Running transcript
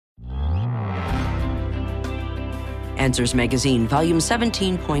Answers Magazine, Volume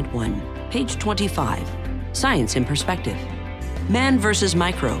 17.1, page 25. Science in Perspective. Man vs.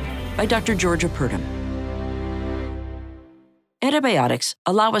 Microbe by Dr. Georgia Purdom. Antibiotics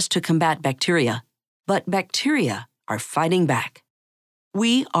allow us to combat bacteria, but bacteria are fighting back.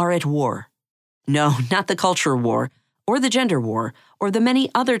 We are at war. No, not the culture war, or the gender war, or the many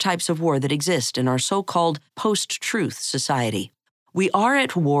other types of war that exist in our so-called post-truth society. We are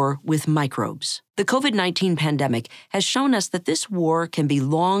at war with microbes. The COVID-19 pandemic has shown us that this war can be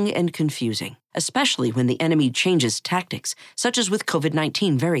long and confusing, especially when the enemy changes tactics, such as with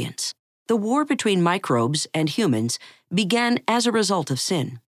COVID-19 variants. The war between microbes and humans began as a result of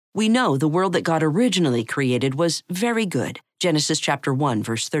sin. We know the world that God originally created was very good, Genesis chapter 1,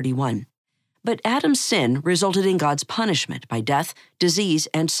 verse 31. But Adam's sin resulted in God's punishment by death, disease,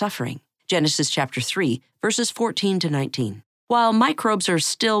 and suffering, Genesis chapter 3, verses 14 to 19. While microbes are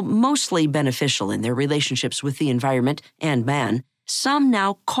still mostly beneficial in their relationships with the environment and man, some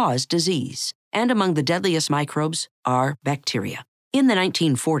now cause disease, and among the deadliest microbes are bacteria. In the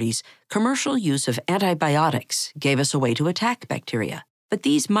 1940s, commercial use of antibiotics gave us a way to attack bacteria. But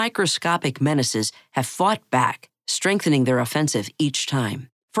these microscopic menaces have fought back, strengthening their offensive each time.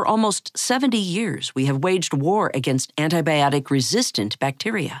 For almost 70 years, we have waged war against antibiotic-resistant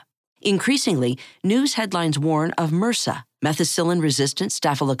bacteria. Increasingly, news headlines warn of MRSA, methicillin-resistant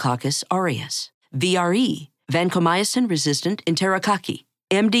Staphylococcus aureus, VRE, vancomycin-resistant Enterococci,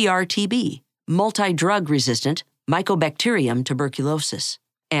 MDR-TB, multi-drug-resistant Mycobacterium tuberculosis,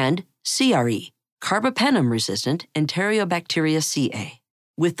 and CRE, carbapenem-resistant Enterobacteria ca,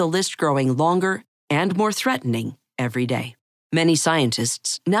 with the list growing longer and more threatening every day. Many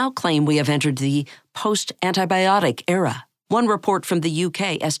scientists now claim we have entered the post-antibiotic era. One report from the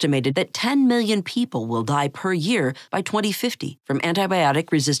UK estimated that 10 million people will die per year by 2050 from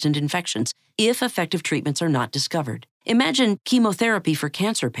antibiotic-resistant infections if effective treatments are not discovered. Imagine chemotherapy for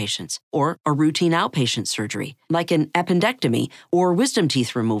cancer patients or a routine outpatient surgery, like an appendectomy or wisdom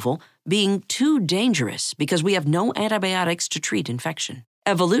teeth removal, being too dangerous because we have no antibiotics to treat infection.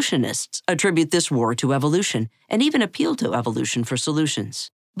 Evolutionists attribute this war to evolution and even appeal to evolution for solutions.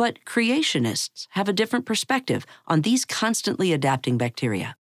 But creationists have a different perspective on these constantly adapting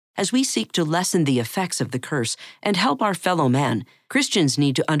bacteria. As we seek to lessen the effects of the curse and help our fellow man, Christians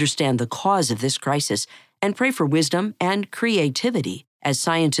need to understand the cause of this crisis and pray for wisdom and creativity as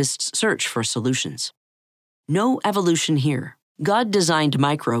scientists search for solutions. No evolution here. God designed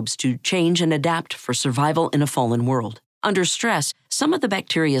microbes to change and adapt for survival in a fallen world. Under stress, some of the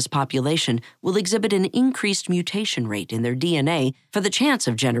bacteria's population will exhibit an increased mutation rate in their DNA for the chance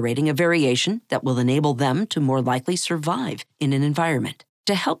of generating a variation that will enable them to more likely survive in an environment.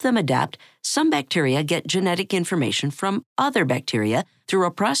 To help them adapt, some bacteria get genetic information from other bacteria through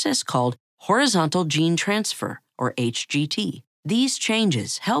a process called horizontal gene transfer, or HGT. These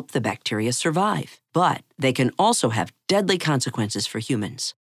changes help the bacteria survive, but they can also have deadly consequences for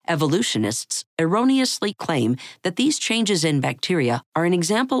humans. Evolutionists erroneously claim that these changes in bacteria are an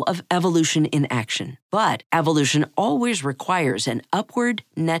example of evolution in action, but evolution always requires an upward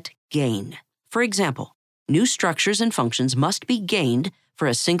net gain. For example, new structures and functions must be gained for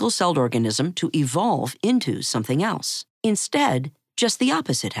a single-celled organism to evolve into something else. Instead, just the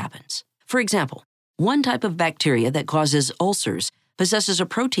opposite happens. For example, one type of bacteria that causes ulcers possesses a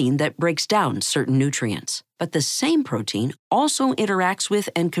protein that breaks down certain nutrients. But the same protein also interacts with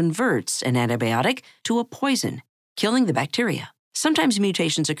and converts an antibiotic to a poison, killing the bacteria. Sometimes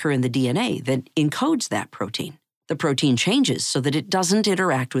mutations occur in the DNA that encodes that protein. The protein changes so that it doesn't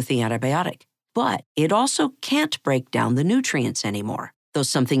interact with the antibiotic. But it also can't break down the nutrients anymore. Though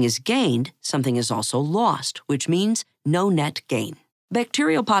something is gained, something is also lost, which means no net gain.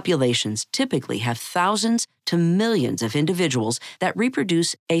 Bacterial populations typically have thousands to millions of individuals that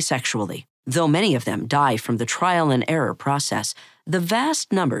reproduce asexually. Though many of them die from the trial and error process, the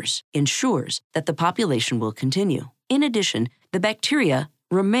vast numbers ensures that the population will continue. In addition, the bacteria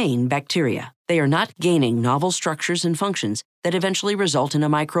remain bacteria. They are not gaining novel structures and functions that eventually result in a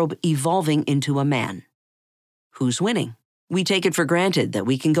microbe evolving into a man. Who's winning? We take it for granted that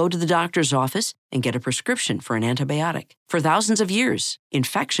we can go to the doctor's office and get a prescription for an antibiotic. For thousands of years,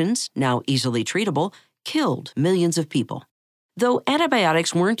 infections, now easily treatable, killed millions of people. Though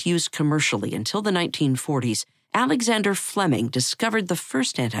antibiotics weren't used commercially until the 1940s, Alexander Fleming discovered the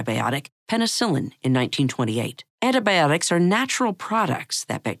first antibiotic, penicillin, in 1928. Antibiotics are natural products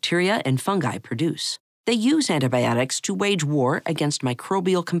that bacteria and fungi produce. They use antibiotics to wage war against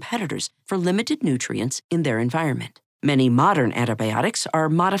microbial competitors for limited nutrients in their environment. Many modern antibiotics are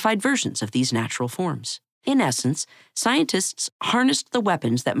modified versions of these natural forms. In essence, scientists harnessed the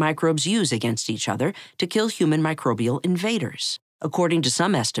weapons that microbes use against each other to kill human microbial invaders. According to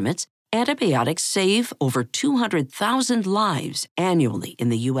some estimates, antibiotics save over 200,000 lives annually in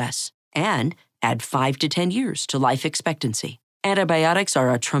the U.S. and add 5 to 10 years to life expectancy. Antibiotics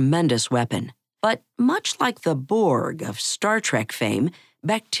are a tremendous weapon. But much like the Borg of Star Trek fame,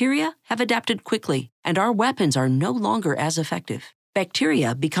 bacteria have adapted quickly, and our weapons are no longer as effective.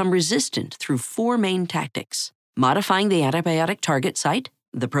 Bacteria become resistant through 4 main tactics: modifying the antibiotic target site,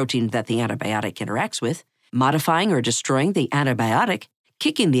 the protein that the antibiotic interacts with, modifying or destroying the antibiotic,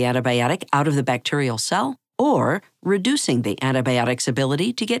 kicking the antibiotic out of the bacterial cell, or reducing the antibiotic's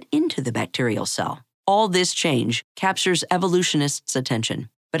ability to get into the bacterial cell. All this change captures evolutionists' attention.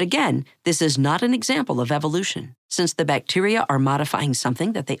 But again, this is not an example of evolution, since the bacteria are modifying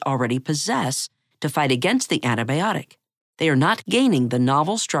something that they already possess to fight against the antibiotic. They are not gaining the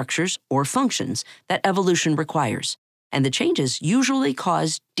novel structures or functions that evolution requires, and the changes usually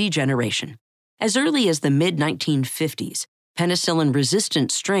cause degeneration. As early as the mid-1950s,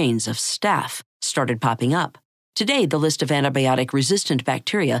 penicillin-resistant strains of staph started popping up. Today, the list of antibiotic-resistant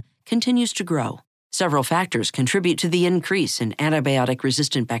bacteria continues to grow. Several factors contribute to the increase in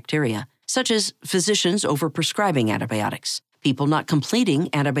antibiotic-resistant bacteria, such as physicians overprescribing antibiotics, people not completing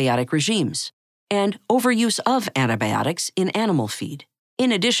antibiotic regimes, and overuse of antibiotics in animal feed.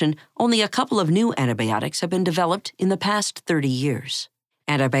 In addition, only a couple of new antibiotics have been developed in the past 30 years.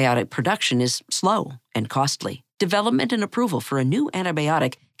 Antibiotic production is slow and costly. Development and approval for a new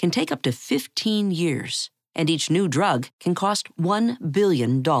antibiotic can take up to 15 years, and each new drug can cost $1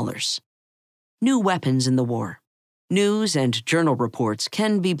 billion. New weapons in the war. News and journal reports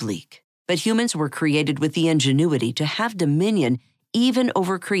can be bleak, but humans were created with the ingenuity to have dominion even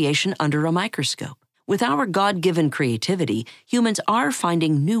over creation under a microscope. With our God-given creativity, humans are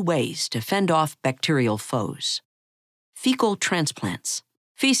finding new ways to fend off bacterial foes. Fecal transplants.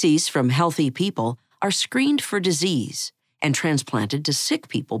 Feces from healthy people are screened for disease and transplanted to sick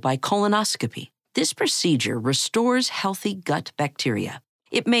people by colonoscopy. This procedure restores healthy gut bacteria.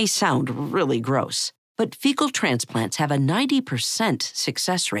 It may sound really gross, but fecal transplants have a 90%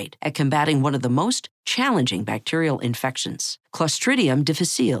 success rate at combating one of the most challenging bacterial infections, Clostridium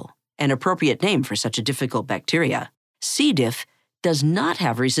difficile, an appropriate name for such a difficult bacteria. C. diff does not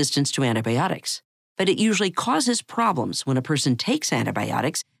have resistance to antibiotics, but it usually causes problems when a person takes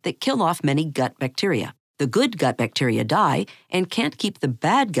antibiotics that kill off many gut bacteria. The good gut bacteria die and can't keep the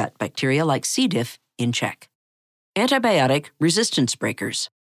bad gut bacteria like C. diff in check. Antibiotic resistance breakers.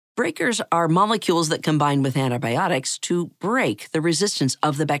 Breakers are molecules that combine with antibiotics to break the resistance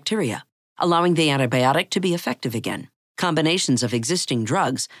of the bacteria, allowing the antibiotic to be effective again. Combinations of existing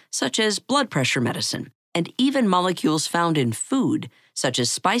drugs, such as blood pressure medicine, and even molecules found in food, such as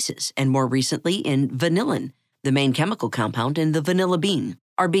spices and more recently in vanillin, the main chemical compound in the vanilla bean,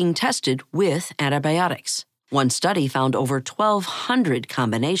 are being tested with antibiotics. One study found over 1,200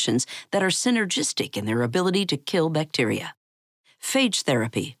 combinations that are synergistic in their ability to kill bacteria. Phage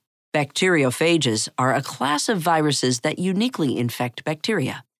therapy. Bacteriophages are a class of viruses that uniquely infect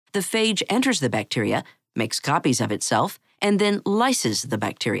bacteria. The phage enters the bacteria, makes copies of itself, and then lyses the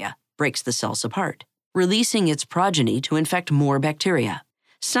bacteria, breaks the cells apart, releasing its progeny to infect more bacteria.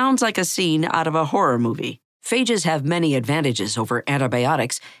 Sounds like a scene out of a horror movie. Phages have many advantages over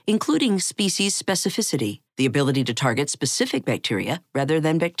antibiotics, including species specificity, the ability to target specific bacteria rather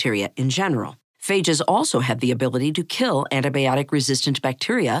than bacteria in general. Phages also have the ability to kill antibiotic-resistant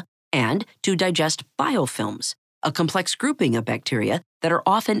bacteria and to digest biofilms, a complex grouping of bacteria that are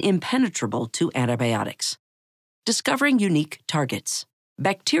often impenetrable to antibiotics. Discovering unique targets.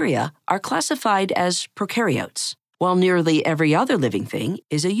 Bacteria are classified as prokaryotes, while nearly every other living thing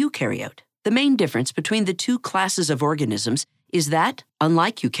is a eukaryote. The main difference between the two classes of organisms is that,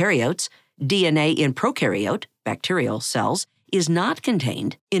 unlike eukaryotes, DNA in prokaryote, bacterial cells, is not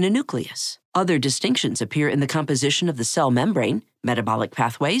contained in a nucleus. Other distinctions appear in the composition of the cell membrane, metabolic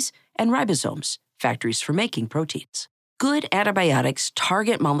pathways, and ribosomes, factories for making proteins. Good antibiotics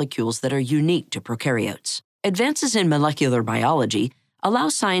target molecules that are unique to prokaryotes. Advances in molecular biology allow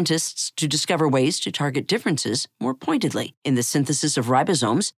scientists to discover ways to target differences more pointedly in the synthesis of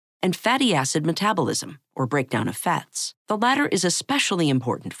ribosomes and fatty acid metabolism, or breakdown of fats. The latter is especially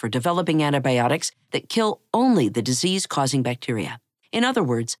important for developing antibiotics that kill only the disease-causing bacteria. In other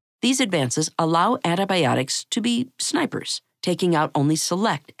words, these advances allow antibiotics to be snipers, taking out only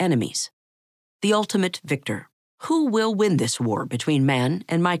select enemies. The ultimate victor. Who will win this war between man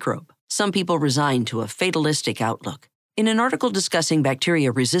and microbe? Some people resign to a fatalistic outlook. In an article discussing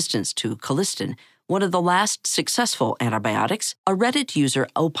bacteria resistance to colistin, one of the last successful antibiotics, a Reddit user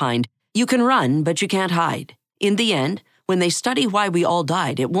opined, You can run, but you can't hide. In the end, when they study why we all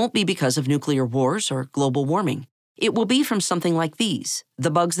died, it won't be because of nuclear wars or global warming. It will be from something like these,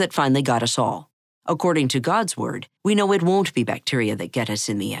 the bugs that finally got us all. According to God's word, we know it won't be bacteria that get us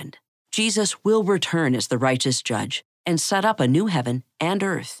in the end. Jesus will return as the righteous judge and set up a new heaven and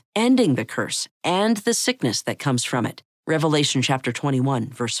earth, ending the curse and the sickness that comes from it. Revelation chapter 21,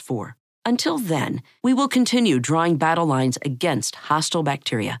 verse 4. Until then, we will continue drawing battle lines against hostile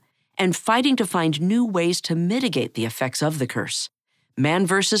bacteria and fighting to find new ways to mitigate the effects of the curse. Man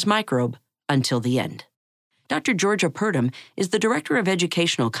versus microbe until the end. Dr. Georgia Purdom is the Director of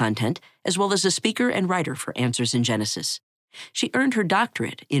Educational Content as well as a speaker and writer for Answers in Genesis. She earned her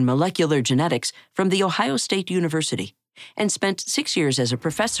doctorate in molecular genetics from The Ohio State University and spent 6 years as a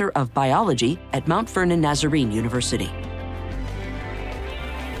professor of biology at Mount Vernon Nazarene University.